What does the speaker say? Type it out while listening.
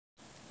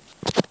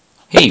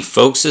Hey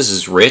folks, this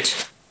is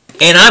Rit,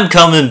 and I'm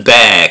coming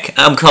back.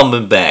 I'm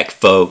coming back,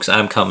 folks.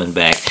 I'm coming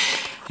back.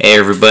 Hey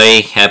everybody,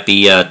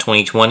 happy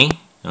 2020.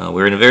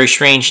 We're in a very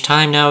strange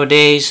time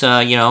nowadays.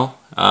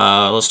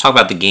 Let's talk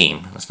about the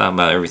game. Let's talk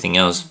about everything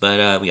else.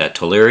 But we got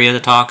Telluria to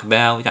talk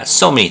about. We got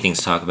so many things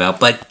to talk about.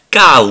 But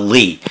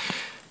golly,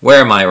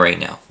 where am I right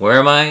now? Where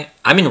am I?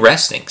 I'm in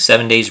resting.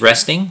 7 days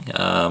resting.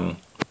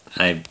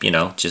 I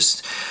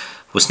just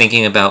was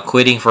thinking about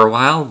quitting for a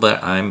while,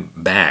 but I'm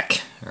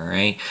back. All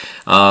right.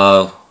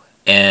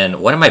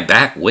 And what am I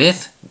back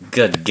with?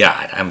 Good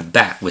God, I'm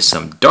back with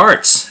some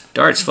darts.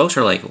 Darts, folks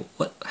are like,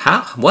 what?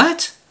 How?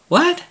 What?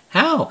 What?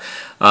 How?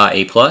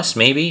 A plus,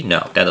 maybe?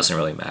 No, that doesn't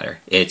really matter.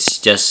 It's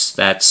just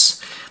that's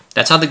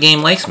how the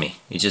game likes me.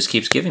 It just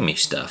keeps giving me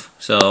stuff.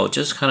 So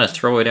just kind of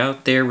throw it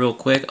out there real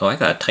quick. Oh, I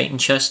got a Titan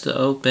chest to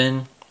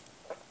open.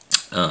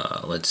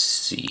 Let's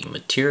see,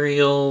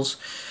 materials.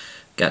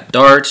 Got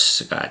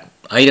darts. Got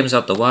items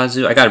out the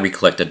wazoo. I gotta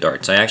recollect the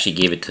darts. I actually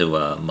gave it to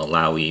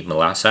Masawi.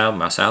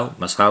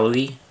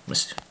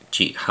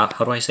 Gee, how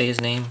do I say his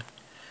name?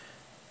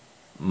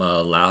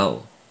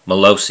 Malosi.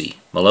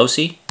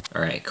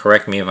 Alright,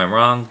 correct me if I'm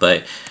wrong,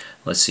 but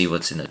let's see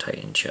what's in the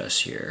Titan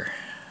chest here.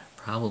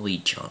 Probably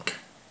junk.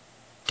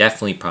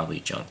 Definitely probably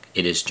junk.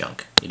 It is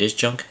junk. It is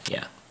junk?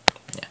 Yeah.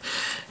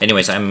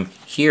 Anyways, I'm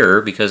here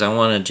because I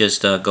want to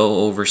just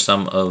go over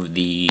some of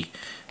the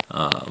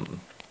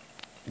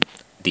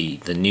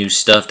new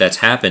stuff that's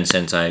happened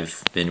since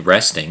I've been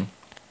resting,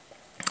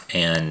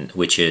 and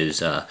which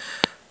is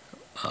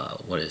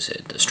what is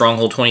it? The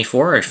Stronghold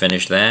 24. I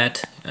finished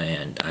that,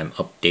 and I'm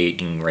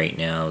updating right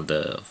now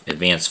the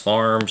advanced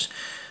farms.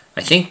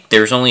 I think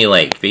there's only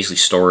like basically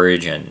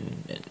storage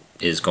and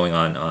is going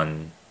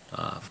on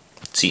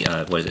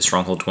what is it?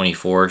 Stronghold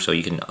 24. So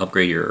you can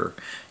upgrade your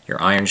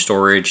iron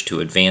storage to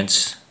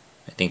advanced.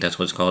 I think that's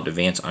what it's called,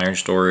 advanced iron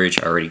storage.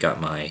 I already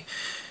got my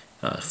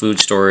food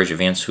storage,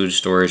 advanced food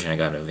storage, and I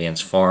got an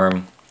advanced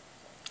farm.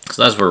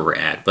 So that's where we're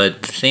at.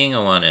 But the thing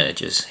I want to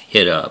just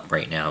hit up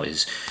right now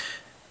is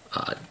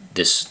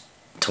this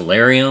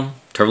Telluria.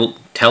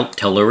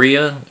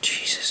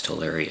 Jesus,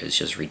 Telluria is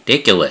just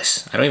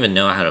ridiculous. I don't even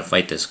know how to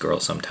fight this girl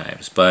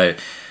sometimes, but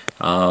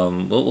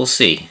we'll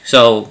see.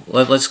 So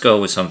let's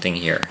go with something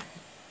here.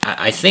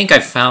 I think I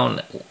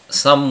found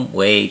some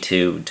way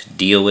to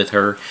deal with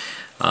her.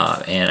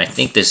 And I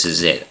think this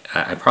is it.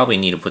 I probably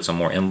need to put some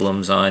more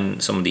emblems on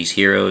some of these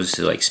heroes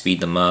to like speed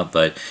them up,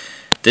 but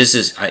this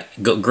is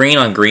go green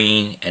on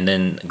green and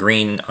then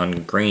green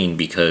on green,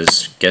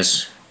 because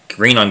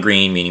green on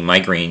green meaning my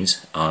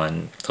greens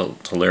on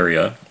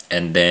Telluria,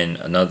 and then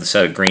another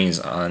set of greens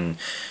on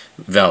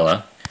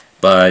Vela.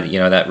 But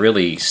that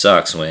really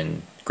sucks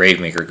when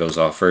Gravemaker goes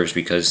off first,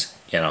 because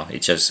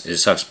it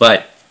sucks.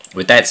 But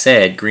with that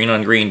said, green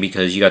on green,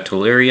 because you got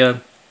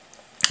Telluria.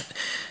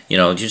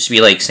 Just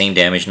be like same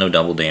damage, no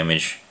double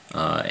damage.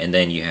 And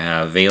then you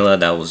have Vela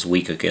that was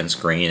weak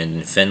against green, and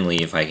then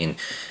Finley if I can,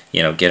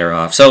 get her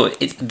off. So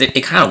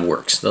it kind of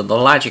works. The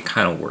logic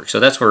kind of works. So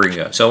that's where we're going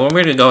to go. So we're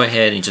going to go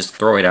ahead and just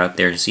throw it out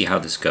there and see how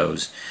this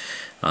goes.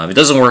 If it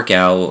doesn't work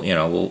out,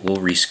 we'll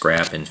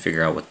re-scrap and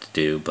figure out what to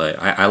do. But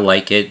I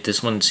like it.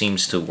 This one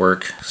seems to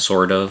work,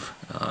 sort of.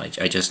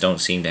 I just don't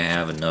seem to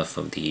have enough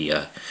of the...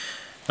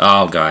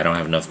 oh, God, I don't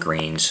have enough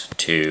greens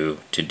to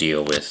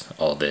deal with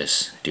all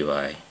this, do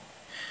I?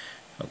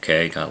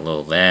 Okay, got a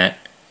little of that.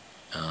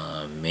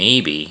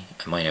 Maybe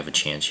I might have a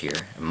chance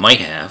here. I might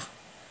have.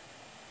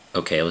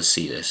 Okay, let's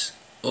see this.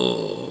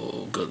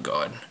 Oh, good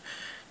God.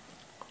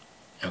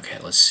 Okay,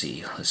 let's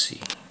see.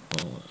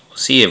 We'll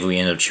see if we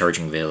end up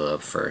charging Vela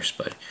up first,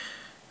 but...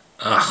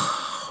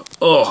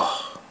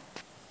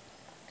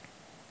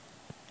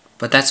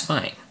 But that's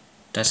fine.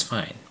 That's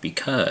fine,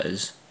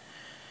 because...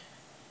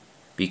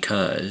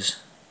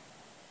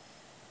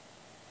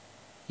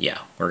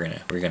 Yeah, we're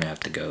gonna have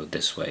to go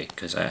this way,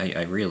 because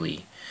I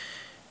really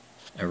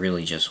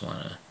just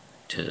want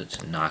to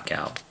knock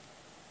out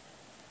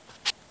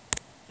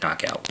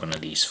one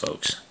of these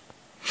folks.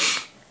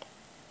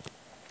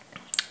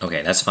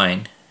 Okay, that's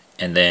fine.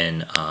 And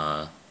then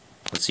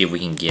let's see if we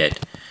can get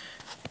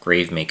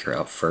Gravemaker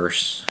up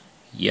first.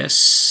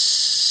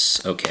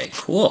 Yes. Okay.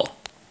 Cool.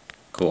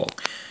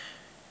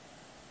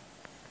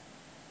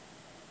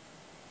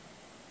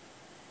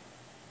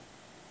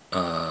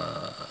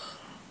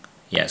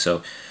 Yeah,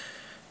 so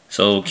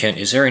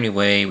is there any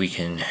way we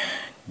can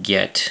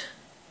get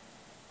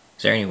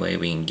how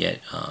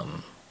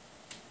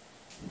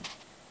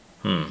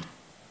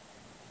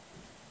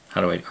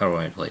do I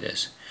play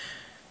this?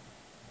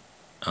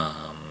 Do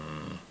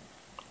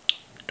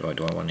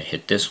I want to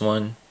hit this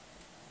one,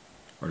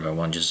 or do I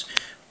want to just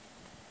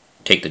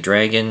take the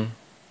dragon?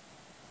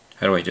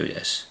 How do I do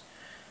this?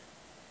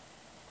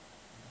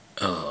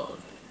 Oh.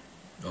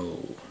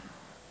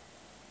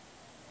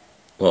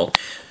 Well,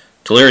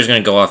 Telluria is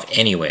going to go off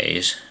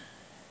anyways,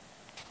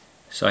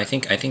 so I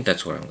think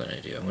that's what I'm going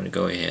to do. I'm going to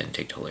go ahead and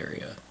take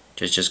Telluria.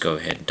 Just go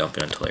ahead and dump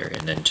it on Telluria,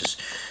 and then just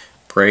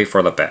pray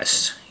for the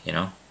best,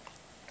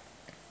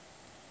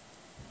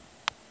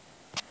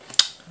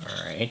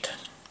 Alright.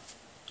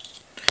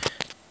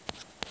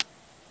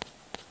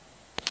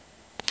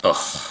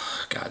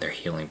 Oh, God, they're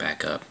healing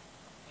back up.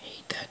 I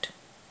hate that.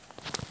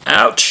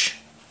 Ouch!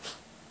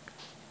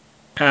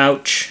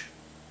 Ouch!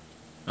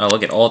 Oh,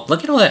 look at all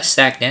that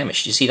stack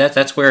damage. You see that?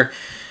 That's where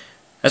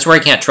I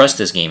can't trust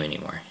this game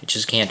anymore. I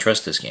just can't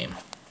trust this game.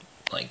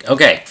 Like,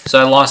 okay, so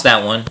I lost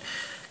that one.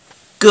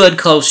 Good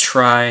close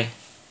try.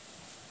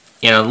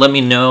 You know, let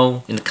me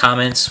know in the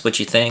comments what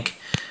you think.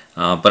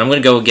 But I'm gonna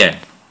go again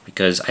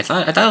because I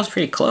thought it was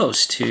pretty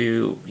close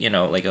to, you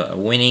know, like a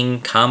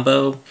winning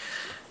combo.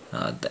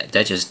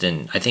 That just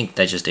didn't. I think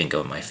that just didn't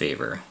go in my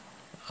favor.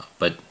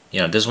 But you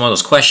know, this is one of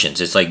those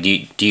questions. It's like, do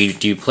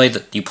you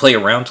play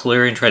around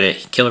Telluria and try to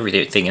kill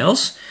everything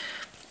else,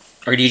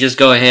 or do you just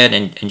go ahead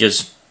and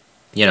just,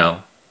 you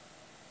know,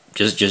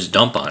 just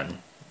dump on him?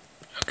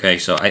 Okay,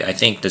 so I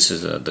think this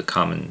is the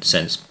common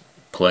sense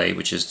play,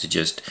 which is to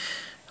just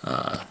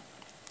I'm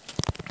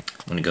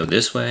gonna go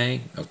this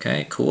way.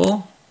 Okay,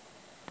 cool,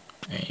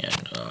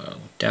 and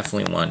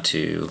definitely want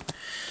to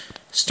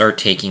start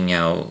taking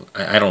out.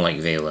 I don't like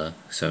Vela,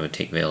 so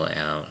take Vela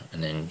out,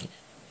 and then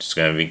it's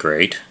gonna be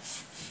great.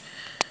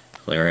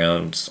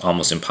 Telluria, it's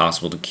almost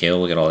impossible to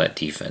kill. Look at all that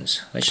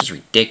defense. That's just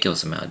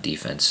ridiculous amount of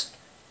defense.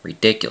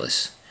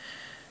 Ridiculous.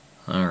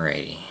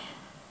 Alrighty.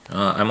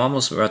 I'm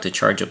almost about to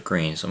charge up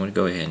green, so I'm going to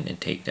go ahead and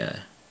take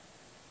that.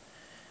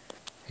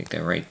 Take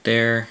that right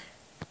there.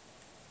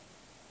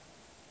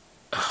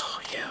 Oh,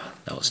 yeah.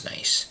 That was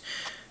nice.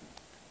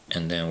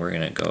 And then we're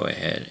going to go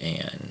ahead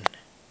and...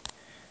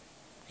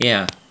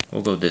 yeah,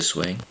 we'll go this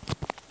way.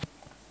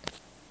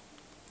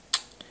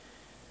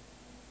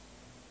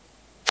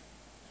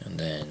 And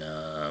then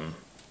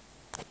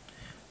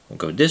we'll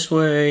go this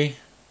way.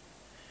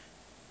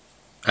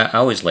 I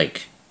always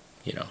like,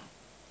 you know,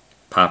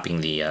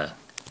 popping the,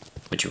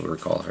 what you would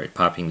recall, right?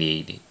 Popping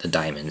the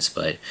diamonds,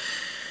 but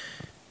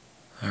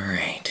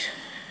alright.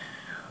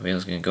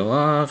 Wheel's gonna go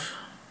off.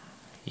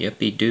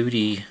 Yippee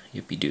doody,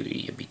 yippee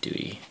doody, yippee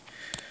doody.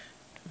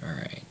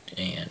 Alright,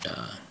 and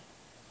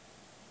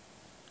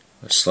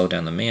let's slow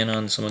down the mana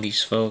on some of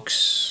these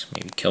folks.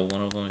 Maybe kill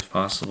one of them if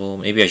possible.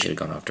 Maybe I should have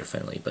gone after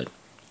Finley, but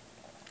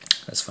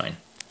that's fine.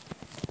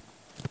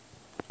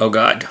 Oh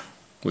god.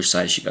 Which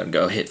side is she gonna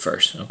go hit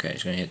first? Okay,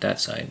 she's gonna hit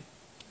that side.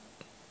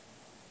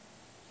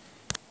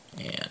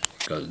 And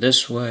go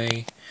this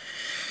way.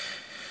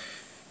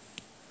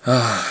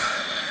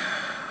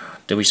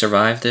 Did we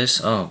survive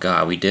this? Oh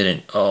god, we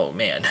didn't. Oh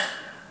man.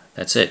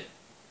 That's it.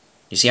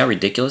 You see how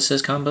ridiculous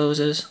this combos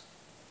is?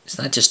 It's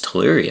not just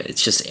Telluria,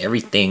 it's just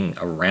everything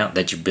around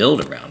that you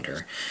build around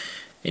her.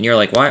 And you're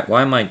like,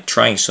 why am I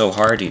trying so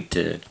hard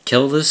to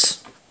kill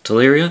this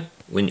Telluria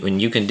when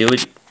you can do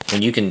it?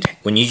 When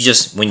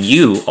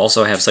you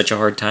also have such a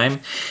hard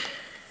time.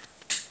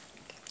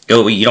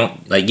 You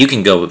don't, like, you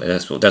can go,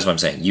 that's what I'm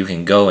saying, you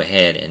can go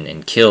ahead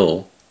and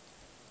kill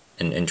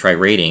and try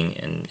raiding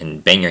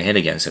and bang your head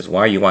against it.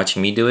 Why are you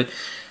watching me do it?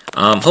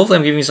 Hopefully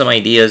I'm giving you some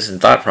ideas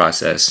and thought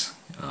process.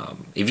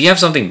 If you have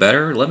something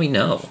better, let me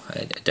know.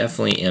 I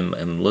definitely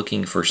am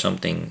looking for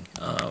something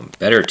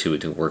better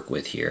to work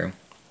with here.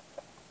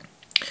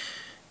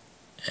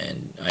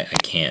 And I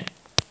can't,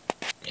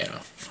 you know,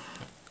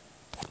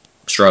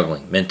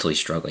 mentally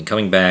struggling,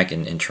 coming back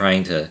and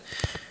trying to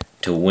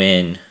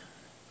win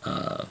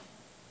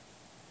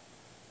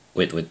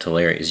with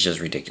Telluria is just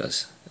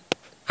ridiculous.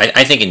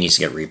 I think it needs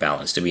to get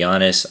rebalanced, to be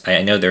honest.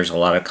 I know there's a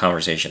lot of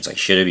conversations like,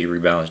 should it be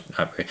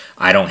rebalanced?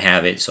 I don't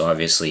have it, so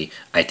obviously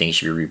I think it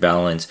should be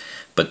rebalanced,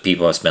 but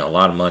people have spent a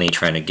lot of money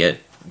trying to get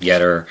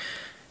her.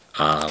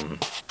 But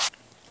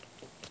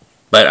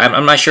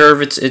I'm not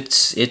sure if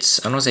it's I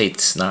don't want to say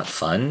it's not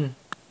fun.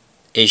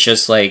 It's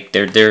just like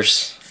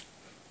there's,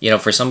 you know,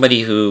 for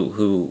somebody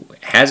who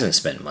hasn't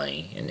spent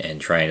money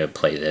and trying to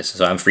play this,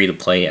 so I'm free to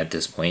play at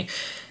this point.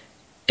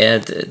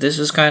 And this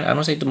is kind of, I don't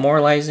want to say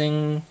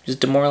demoralizing. Is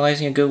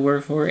demoralizing a good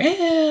word for it?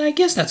 I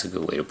guess that's a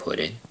good way to put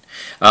it.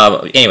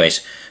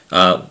 Anyways,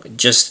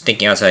 just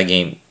thinking outside the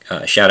game,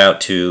 shout out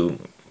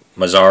to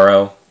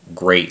Mazzaro.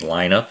 Great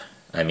lineup.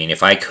 I mean,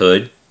 if I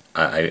could,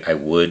 I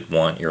would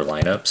want your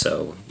lineup.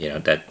 So, you know,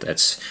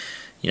 that's,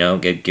 you know,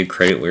 give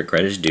credit where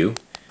credit's due.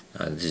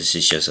 This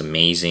is just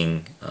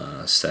amazing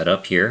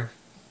setup here.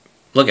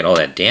 Look at all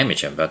that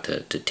damage I'm about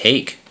to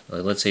take.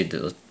 Let's say,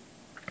 well,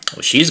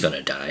 she's going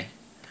to die.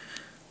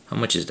 How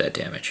much is that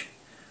damage?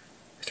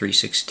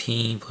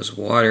 316 plus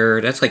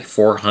water. That's like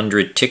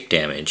 400 tick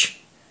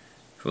damage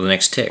for the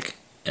next tick.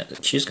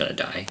 She's going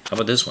to die. How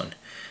about this one?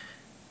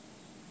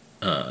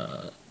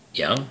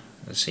 Yeah,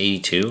 that's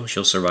 82.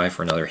 She'll survive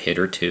for another hit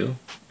or two.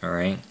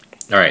 Alright.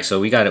 Alright, so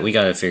we got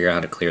to figure out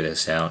how to clear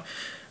this out.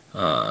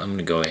 I'm going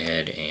to go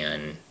ahead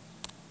and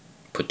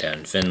put that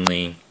in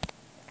Finley.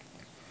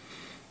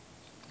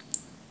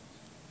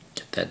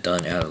 Get that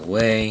done out of the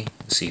way.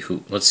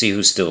 Let's see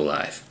who's still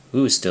alive.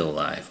 Who is still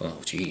alive? Oh,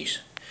 jeez.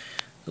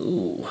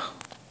 Ooh.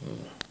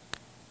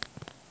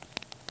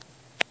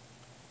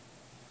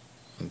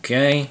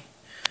 Okay.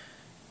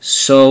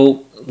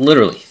 So,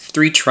 literally,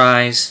 3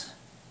 tries.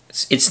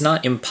 It's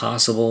not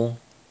impossible.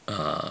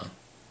 What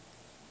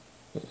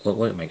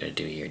am I going to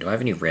do here? Do I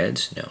have any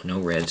reds? No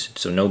reds.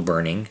 So, no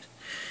burning.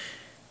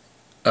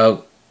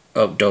 Oh,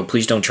 Oh, no,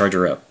 please don't charge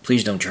her up.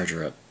 Please don't charge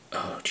her up.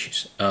 Oh,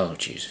 Jesus. Oh,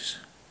 Jesus.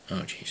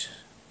 Oh, Jesus.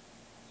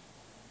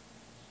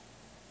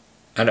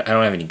 I don't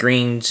have any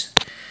greens.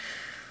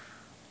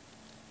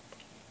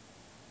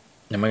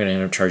 Am I going to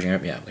end up charging her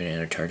up? Yeah, I'm going to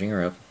end up charging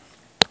her up.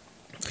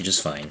 Which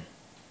is fine.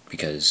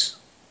 Because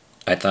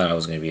I thought I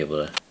was going to be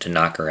able to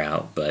knock her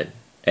out. But,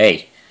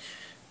 hey.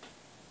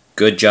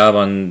 Good job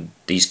on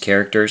these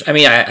characters. I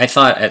mean, I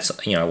thought at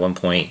one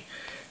point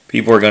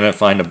people were going to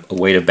find a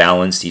way to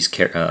balance these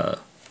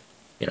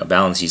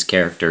balance these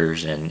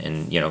characters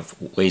and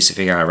ways to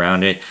figure out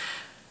around it.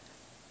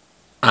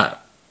 I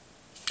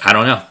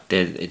don't know.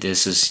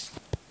 This is,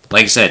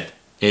 like I said,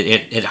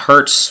 it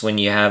hurts when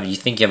you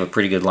think you have a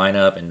pretty good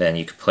lineup and then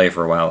you could play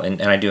for a while.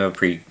 And I do have a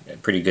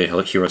pretty good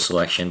hero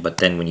selection, but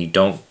then when you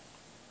don't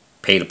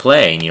pay to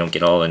play and you don't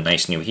get all the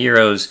nice new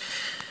heroes,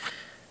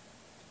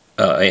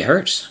 it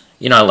hurts.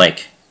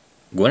 Like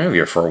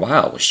Guinevere for a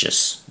while was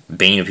just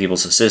bane of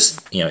people's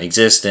existence.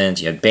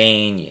 You had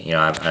Bane.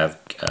 I have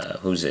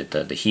who's it?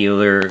 The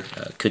healer,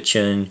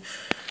 Kuchun.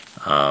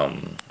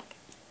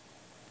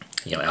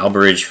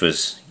 Alberich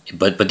was,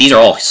 but these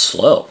are all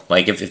slow.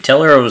 Like if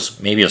Telluria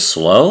was maybe a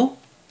slow,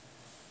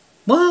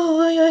 well,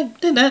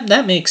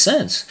 that makes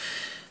sense.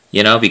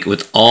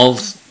 With all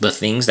the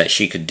things that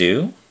she could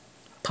do,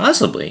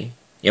 possibly.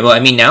 Yeah, well,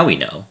 I mean now we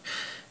know,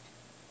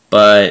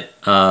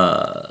 but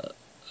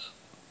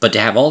to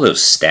have all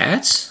those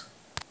stats,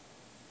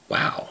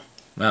 wow.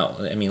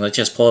 I mean, let's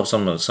just pull up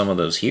some of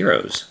those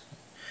heroes.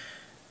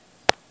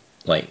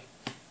 Like,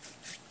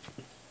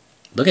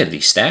 look at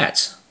these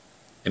stats.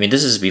 I mean,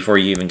 this is before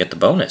you even get the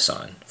bonus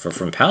on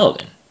from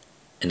Paladin,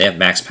 and they have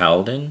max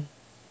Paladin.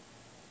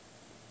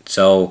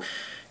 So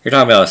you're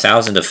talking about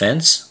 1,000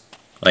 defense,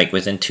 like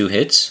within 2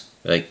 hits.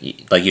 Like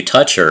you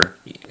touch her,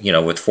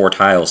 with 4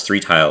 tiles, 3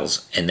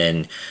 tiles, and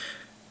then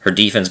her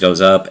defense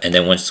goes up, and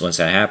then once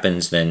that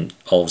happens, then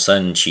all of a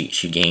sudden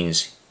she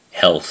gains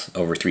health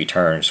over 3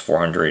 turns,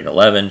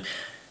 411.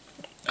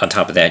 On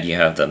top of that, you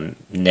have the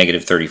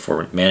negative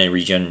 34 mana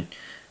regen.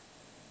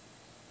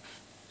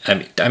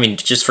 I mean,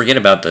 just forget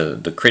about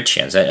the crit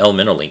chance. That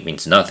elemental link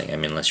means nothing. I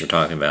mean, unless you're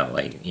talking about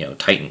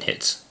Titan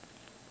hits.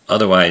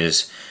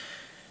 Otherwise,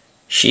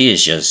 she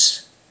is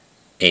just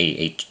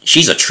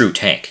she's a true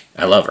tank.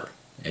 I love her,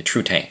 a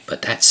true tank.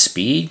 But that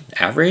speed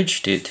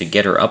average to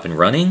get her up and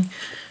running.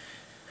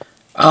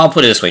 I'll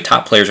put it this way: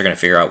 top players are going to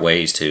figure out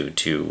ways to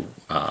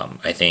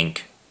I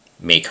think,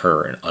 make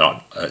her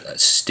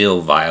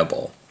still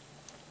viable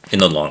in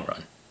the long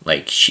run.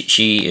 Like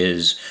she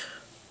is,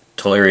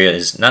 Telluria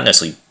is not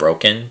necessarily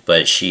broken,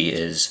 but she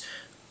is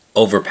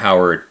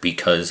overpowered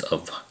because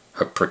of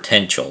her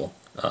potential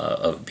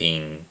of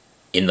being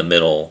in the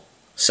middle,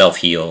 self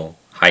heal,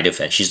 high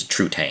defense. She's a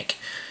true tank,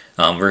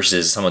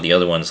 versus some of the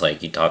other ones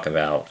like you talk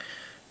about.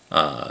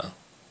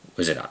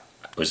 Was it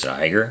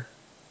Iger?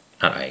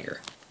 Not Iger.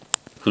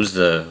 Who's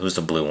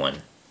the blue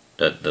one?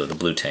 The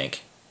blue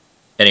tank.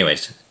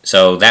 Anyways,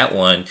 so that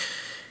one,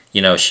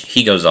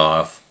 he goes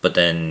off, but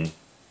then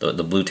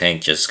the blue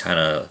tank just kind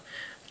of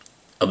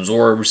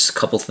absorbs a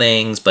couple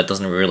things, but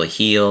doesn't really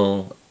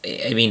heal.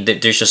 I mean,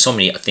 there's just so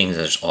many things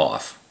that's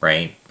off,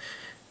 right?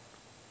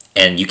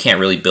 And you can't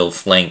really build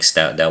flanks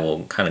that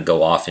will kind of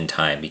go off in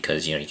time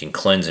because you can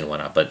cleanse and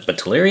whatnot. But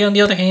Telluria, on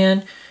the other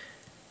hand,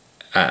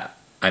 I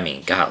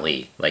mean,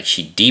 golly, like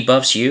she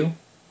debuffs you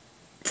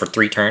for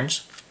 3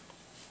 turns.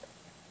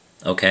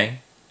 Okay,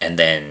 and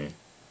then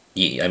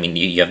you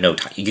have no.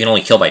 You can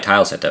only kill by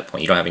tiles at that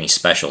point. You don't have any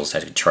specials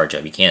that could charge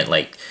up. You can't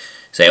like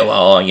say, oh,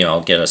 well,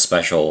 I'll get a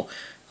special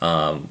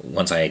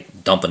once I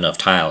dump enough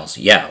tiles.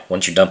 Yeah,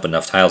 once you dump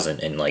enough tiles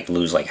and like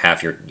lose like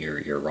half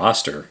your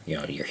roster,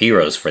 your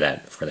heroes for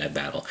that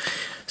battle.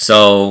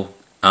 So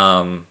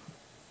it'll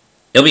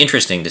be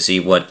interesting to see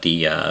what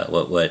the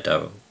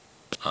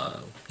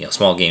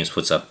Small Games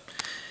puts up.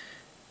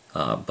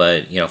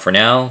 But for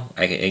now,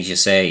 I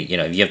just say if you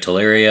have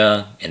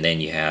Telluria and then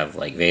you have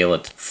like Vale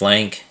at the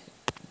flank,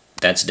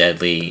 that's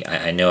deadly.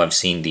 I know I've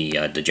seen the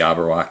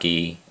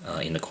Jabberwocky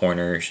in the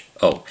corners.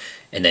 Oh,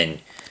 and then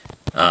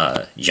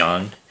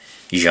Jean,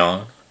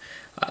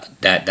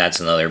 that's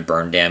another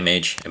burn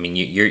damage. I mean,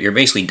 you're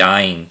basically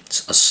dying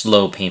a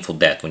slow, painful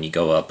death when you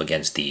go up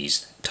against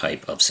these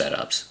type of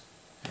setups.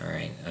 All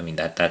right, I mean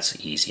that's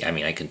easy. I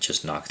mean, I could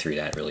just knock through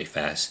that really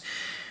fast.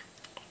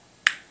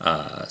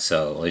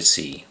 So let's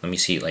see. Let me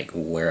see like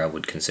where I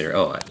would consider.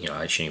 Oh,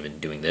 I shouldn't even be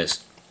doing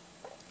this.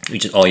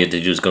 All you have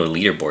to do is go to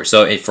leaderboard.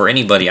 So for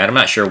anybody, I'm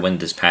not sure when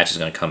this patch is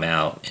going to come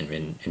out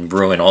and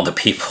ruin all the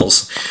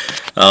people's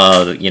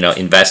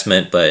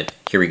investment. But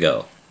here we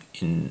go.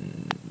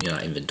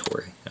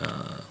 Inventory.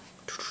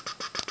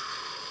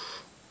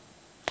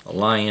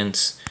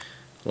 Alliances.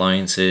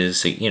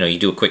 So you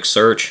do a quick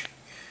search.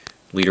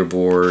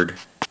 Leaderboard.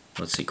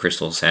 Let's see,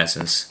 Crystal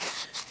Assassins.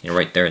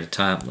 Right there at the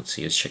top. Let's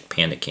see. Let's check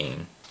Panda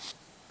King.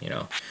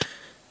 There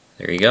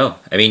you go.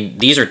 I mean,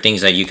 these are things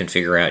that you can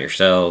figure out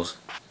yourselves.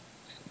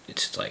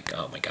 It's like,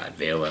 oh my God,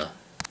 Vela.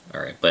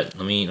 All right, but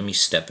let me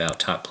step out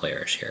top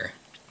players here.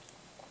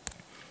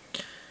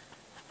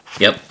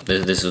 Yep,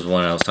 this is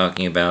one I was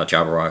talking about.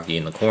 Jabberwocky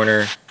in the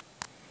corner.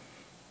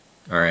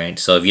 All right.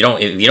 So if you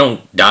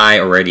don't die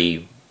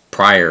already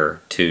prior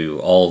to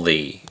all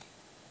the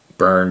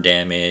burn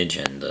damage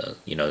and the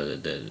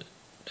the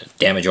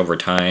damage over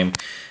time,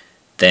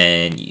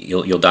 then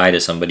you'll die to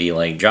somebody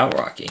like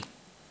Jabberwocky.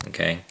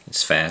 Okay,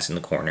 it's fast in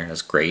the corner.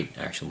 That's great.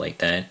 I actually like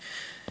that.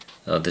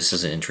 This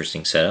is an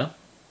interesting setup.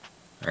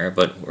 All right,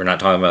 but we're not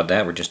talking about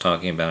that. We're just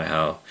talking about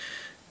how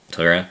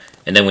Telluria.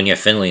 And then when you have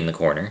Finley in the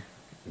corner,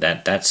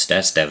 that's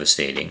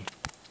devastating.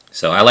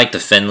 So I like the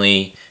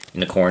Finley in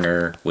the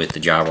corner with the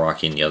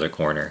Jabberwocky in the other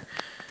corner.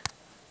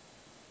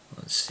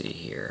 Let's see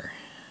here.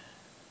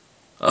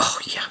 Oh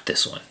yeah,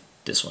 this one.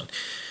 This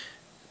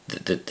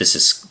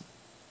is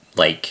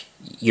like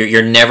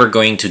you're never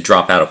going to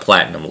drop out of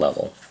platinum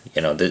level.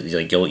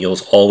 Like you'll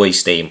always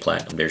stay in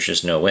platinum. There's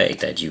just no way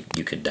that you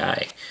could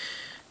die.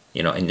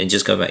 And then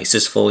just go back. Is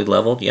this fully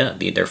leveled? Yeah,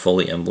 they're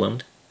fully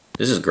emblemed.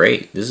 This is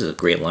great. This is a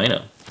great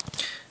lineup.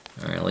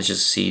 All right, let's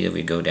just see if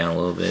we go down a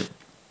little bit.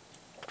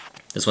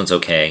 This one's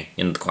okay.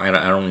 I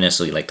don't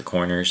necessarily like the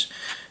corners.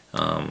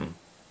 I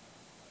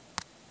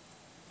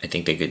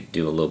think they could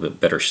do a little bit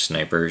better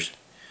snipers.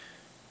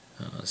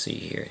 Let's see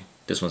here.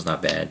 This one's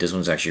not bad. This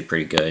one's actually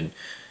pretty good.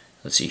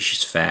 Let's see.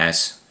 She's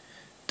fast.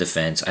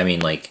 Defense. I mean,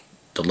 like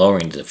the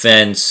lowering the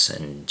defense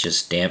and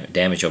just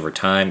damage over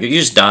time. You're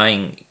just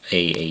dying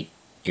a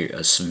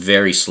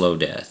very slow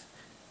death.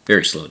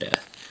 Very slow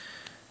death.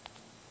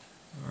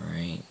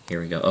 Alright,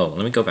 here we go. Oh,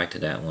 let me go back to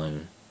that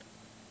one.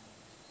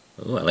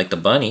 Ooh, I like the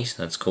bunnies.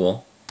 That's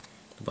cool.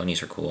 The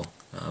bunnies are cool.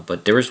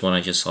 But there was one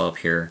I just saw up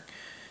here.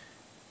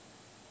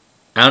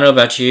 I don't know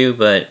about you,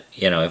 but,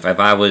 if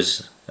I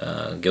was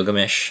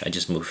Gilgamesh, I'd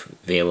just move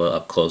Vela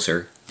up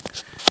closer.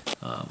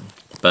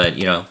 But,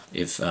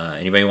 if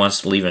anybody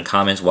wants to leave in the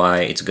comments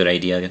why it's a good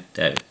idea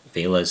that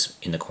Vela's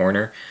in the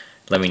corner,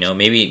 let me know.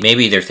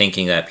 Maybe they're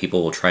thinking that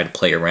people will try to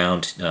play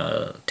around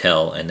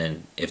Tell, and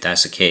then if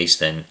that's the case,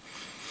 then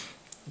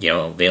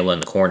Vela in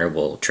the corner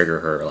will trigger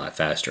her a lot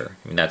faster.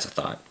 I mean, that's a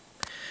thought.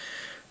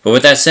 But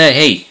with that said,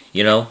 hey,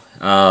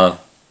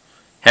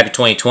 happy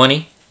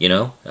 2020.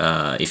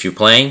 If you're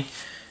playing,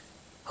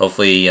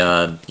 hopefully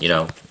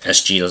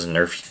SG doesn't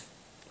nerf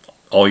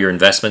all your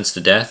investments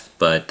to death.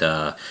 But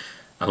I'm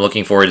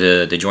looking forward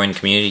to joining the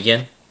community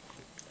again.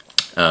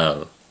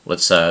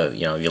 Let's if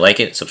you like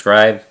it,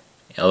 subscribe.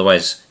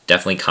 Otherwise,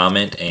 definitely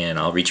comment, and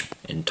I'll reach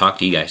and talk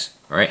to you guys.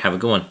 All right, have a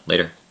good one.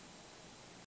 Later.